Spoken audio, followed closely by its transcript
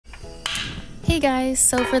Hey guys,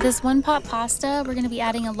 so for this one pot pasta, we're going to be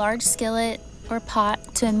adding a large skillet or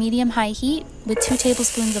pot to a medium-high heat with 2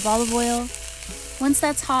 tablespoons of olive oil. Once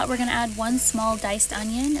that's hot, we're going to add 1 small diced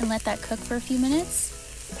onion and let that cook for a few minutes.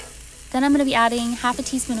 Then I'm going to be adding half a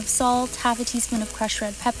teaspoon of salt, half a teaspoon of crushed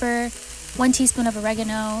red pepper, 1 teaspoon of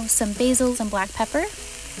oregano, some basil, some black pepper.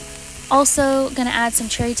 Also going to add some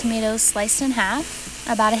cherry tomatoes sliced in half,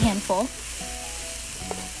 about a handful.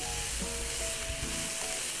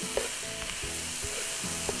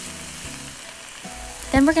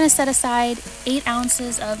 Then we're going to set aside 8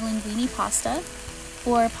 ounces of linguine pasta,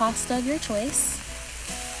 or pasta of your choice.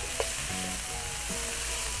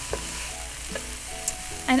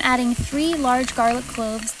 I'm adding 3 large garlic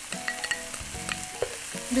cloves.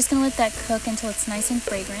 I'm just going to let that cook until it's nice and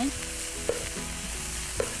fragrant.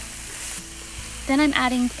 Then I'm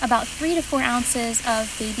adding about 3 to 4 ounces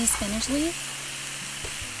of baby spinach leaf.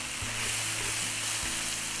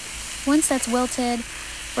 Once that's wilted,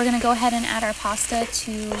 we're going to go ahead and add our pasta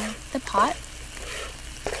to the pot.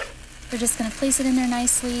 We're just going to place it in there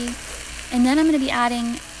nicely. And then I'm going to be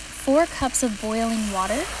adding 4 cups of boiling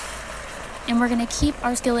water. And we're going to keep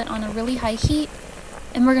our skillet on a really high heat.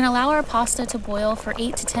 And we're going to allow our pasta to boil for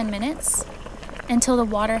 8 to 10 minutes until the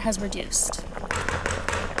water has reduced.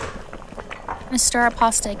 I'm going to stir our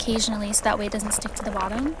pasta occasionally so that way it doesn't stick to the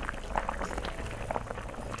bottom.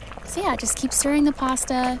 So yeah, just keep stirring the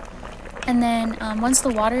pasta. And then once the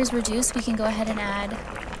water is reduced, we can go ahead and add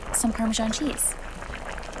some Parmesan cheese.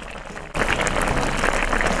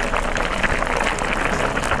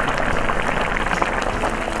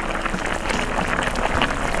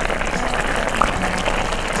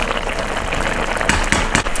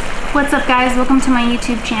 What's up guys, welcome to my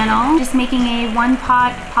YouTube channel. Just making a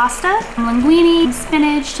 1-pot pasta. Linguine,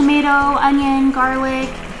 spinach, tomato, onion, garlic,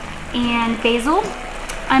 and basil.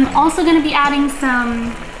 I'm also going to be adding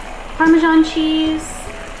some Parmesan cheese,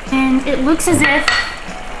 and it looks as if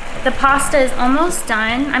the pasta is almost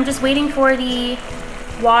done. I'm just waiting for the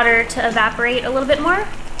water to evaporate a little bit more.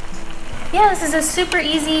 Yeah, this is a super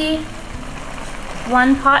easy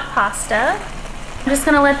 1-pot pasta. I'm just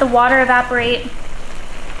gonna let the water evaporate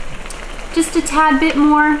just a tad bit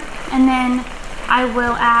more, and then I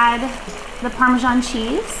will add the Parmesan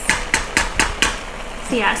cheese.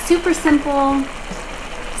 So yeah, super simple,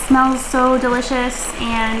 smells so delicious,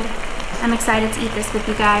 and I'm excited to eat this with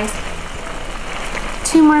you guys.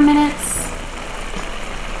 2 more minutes,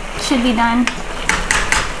 should be done.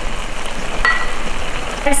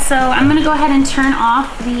 So I'm gonna go ahead and turn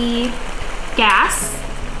off the gas,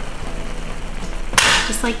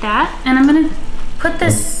 just like that. And I'm gonna put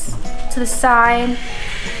this to the side,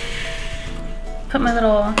 put my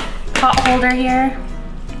little pot holder here,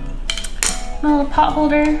 my little pot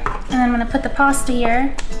holder, and I'm gonna put the pasta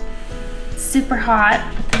here. Super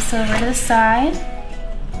hot. Put this over to the side.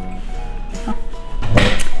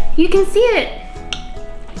 You can see it.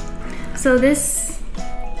 So this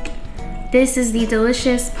is the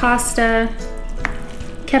delicious pasta.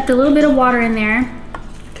 Kept a little bit of water in there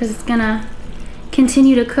because it's gonna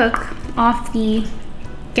continue to cook off the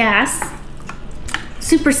gas.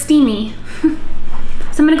 Super steamy.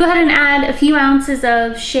 So I'm gonna go ahead and add a few ounces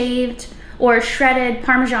of shaved or shredded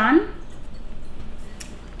Parmesan.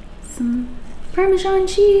 Some Parmesan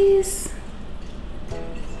cheese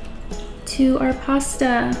to our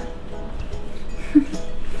pasta.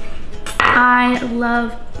 I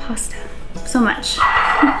love pasta so much.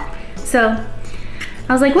 So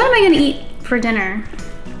I was like, what am I gonna eat for dinner?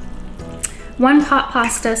 1-pot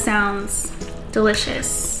pasta sounds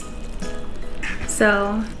delicious.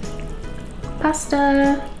 So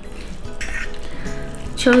pasta.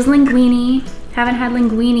 Chose linguine. Haven't had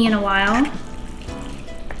linguine in a while.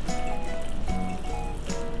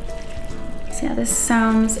 Yeah, this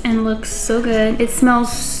sounds and looks so good. It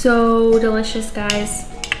smells so delicious, guys.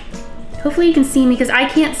 Hopefully you can see me because I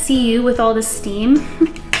can't see you with all the steam,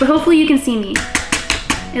 but hopefully you can see me.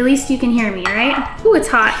 At least you can hear me, right? Ooh, it's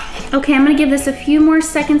hot. Okay, I'm gonna give this a few more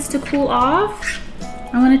seconds to cool off.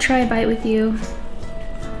 I wanna try a bite with you.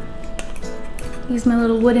 Use my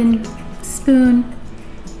little wooden spoon.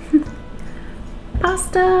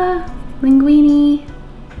 Pasta, linguine.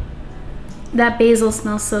 That basil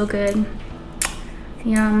smells so good.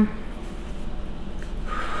 Yum.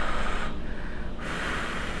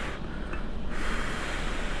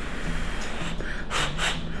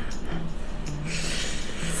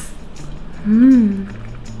 Mmm.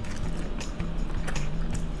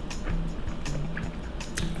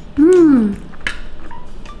 Mmm.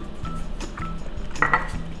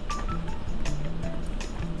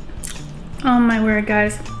 Oh my word,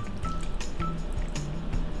 guys.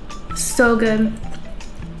 So good.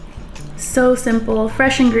 So simple,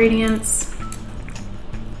 fresh ingredients.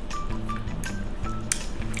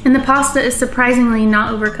 And the pasta is surprisingly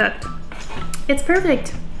not overcooked. It's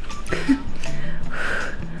perfect.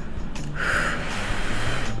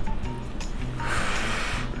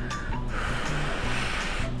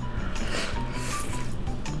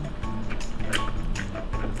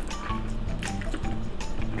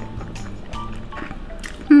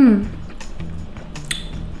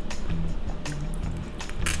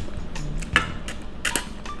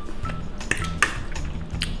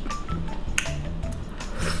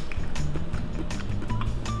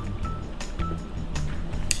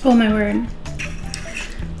 Oh my word.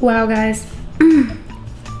 Wow, guys.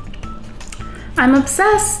 I'm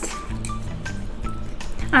obsessed.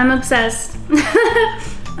 I'm obsessed.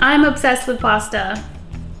 I'm obsessed with pasta.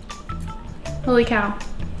 Holy cow.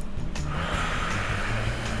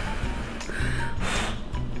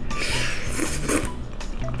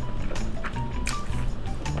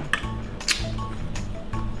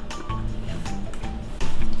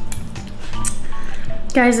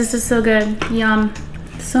 Guys, this is so good. Yum.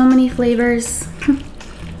 So many flavors.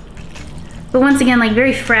 But once again, like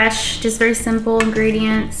very fresh, just very simple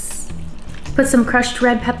ingredients. Put some crushed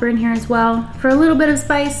red pepper in here as well for a little bit of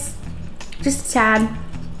spice. Just a tad.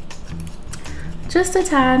 Just a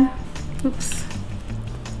tad. Oops.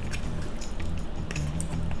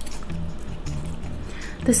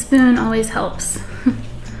 The spoon always helps.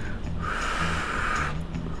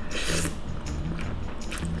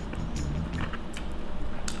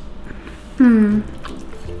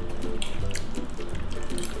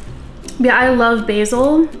 Yeah, I love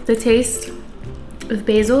basil, the taste of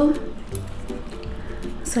basil.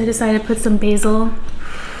 So I decided to put some basil.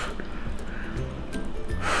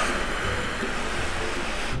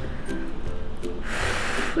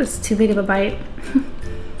 It's too big of a bite.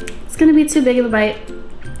 It's gonna be too big of a bite.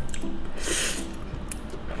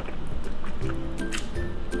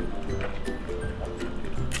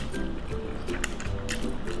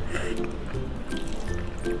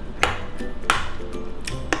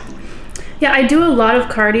 Yeah, I do a lot of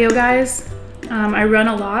cardio, guys. I run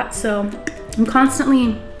a lot, so I'm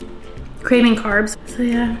constantly craving carbs. So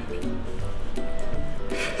yeah.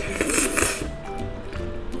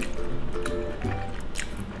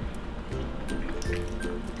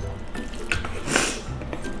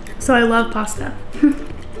 So I love pasta.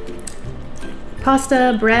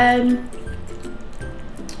 Pasta, bread.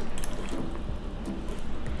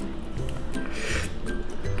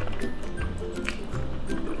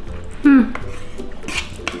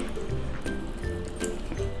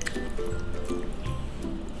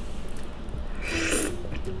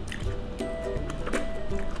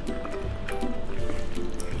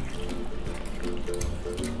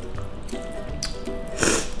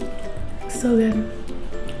 So good.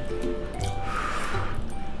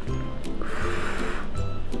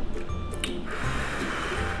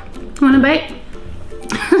 You want a bite?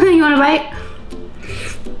 You want a bite?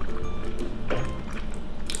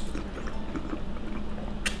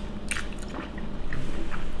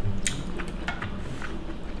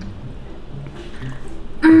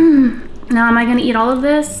 Now, am I gonna eat all of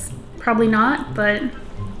this? Probably not, but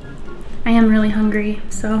I am really hungry,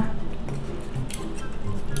 so.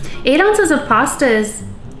 8 ounces of pasta is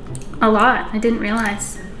a lot. I didn't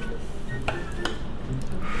realize.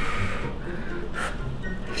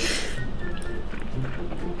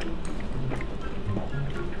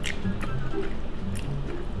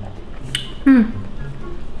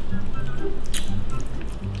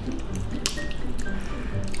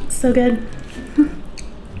 So good.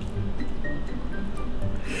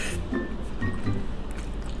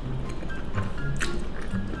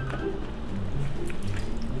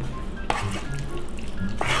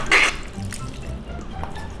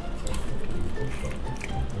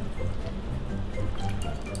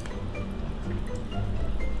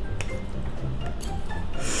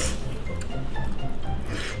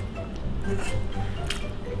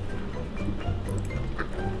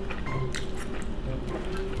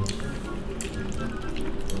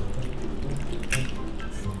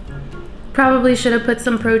 Probably should have put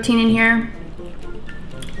some protein in here.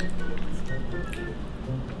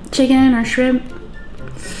 Chicken or shrimp.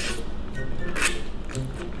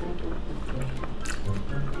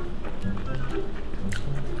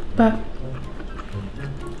 But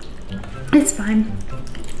it's fine.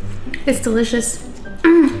 It's delicious.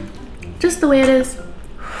 Just the way it is.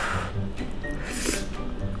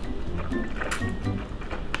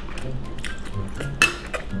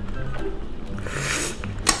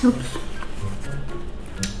 Oops.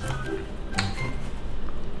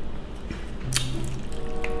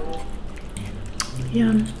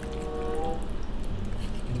 Yum.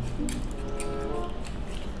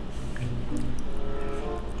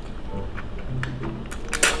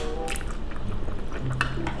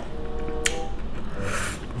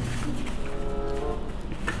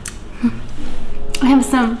 have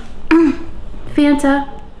some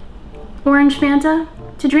Fanta, orange Fanta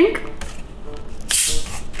to drink.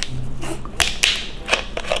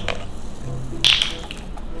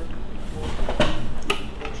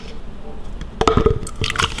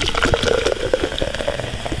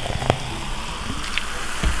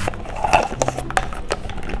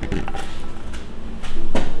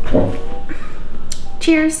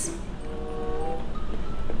 Cheers.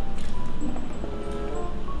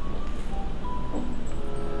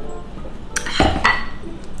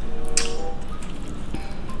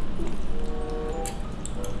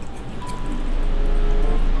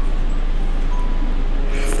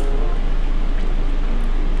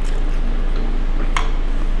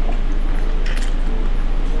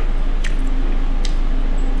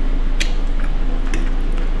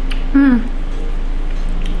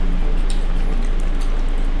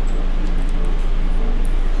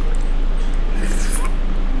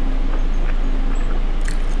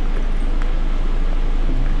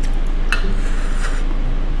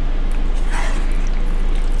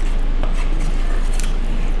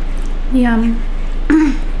 Yum.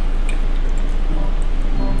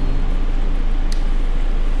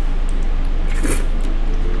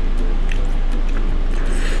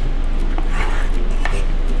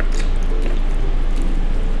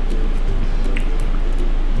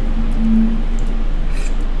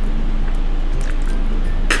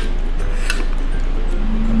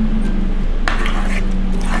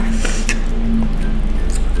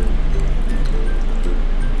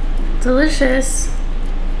 Delicious.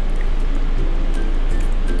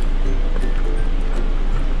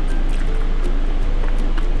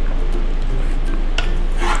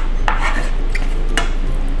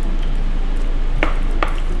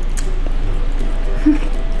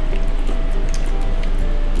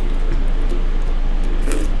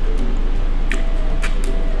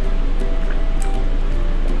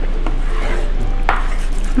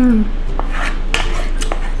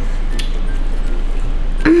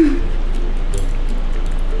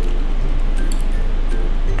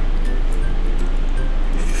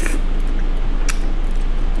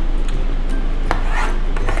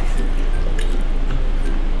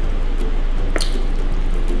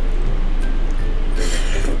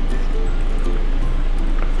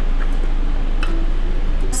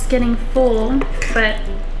 Getting full, but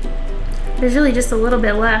there's really just a little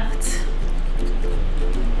bit left.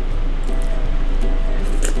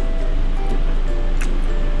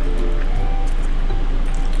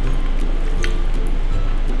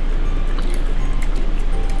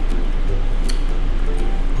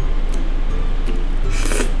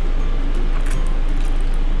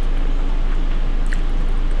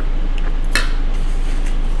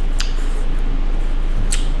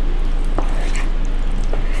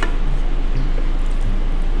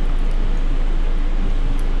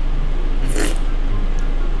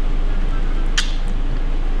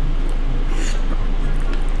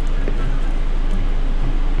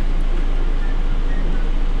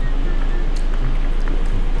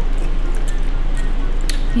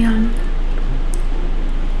 Yum.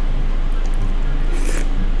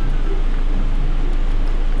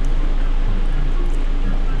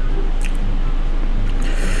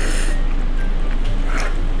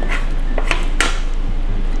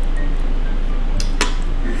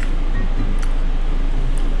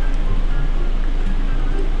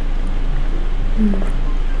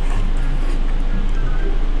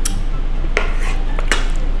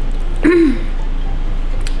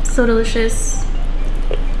 So delicious.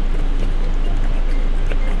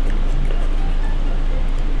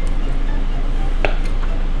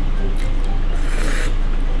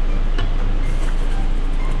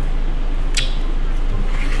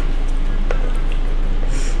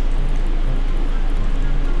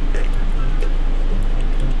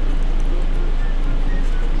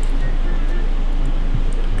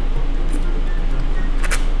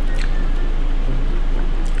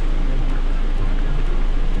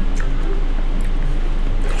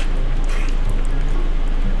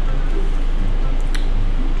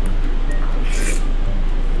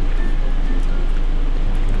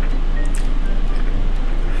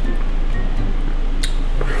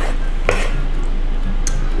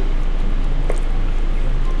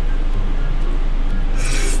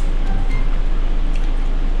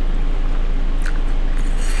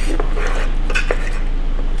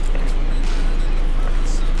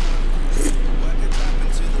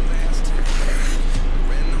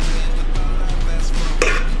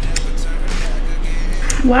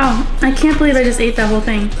 Wow, I can't believe I just ate that whole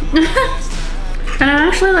thing. And I'm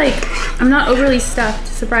actually like, I'm not overly stuffed,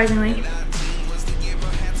 surprisingly.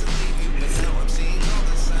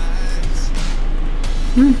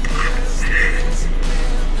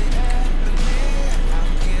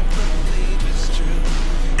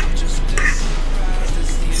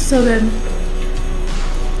 So good.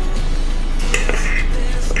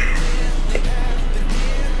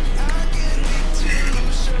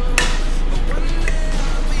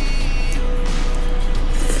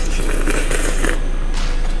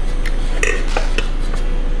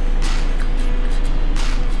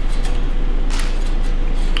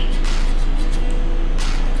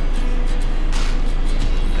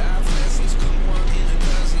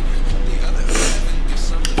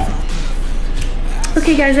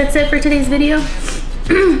 Okay guys, that's it for today's video.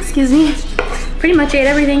 Excuse me. Pretty much ate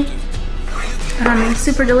everything.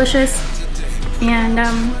 Super delicious. And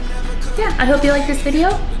yeah, I hope you like this video,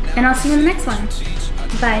 and I'll see you in the next one.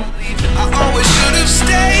 Bye. I always should have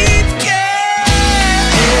stayed. Yeah.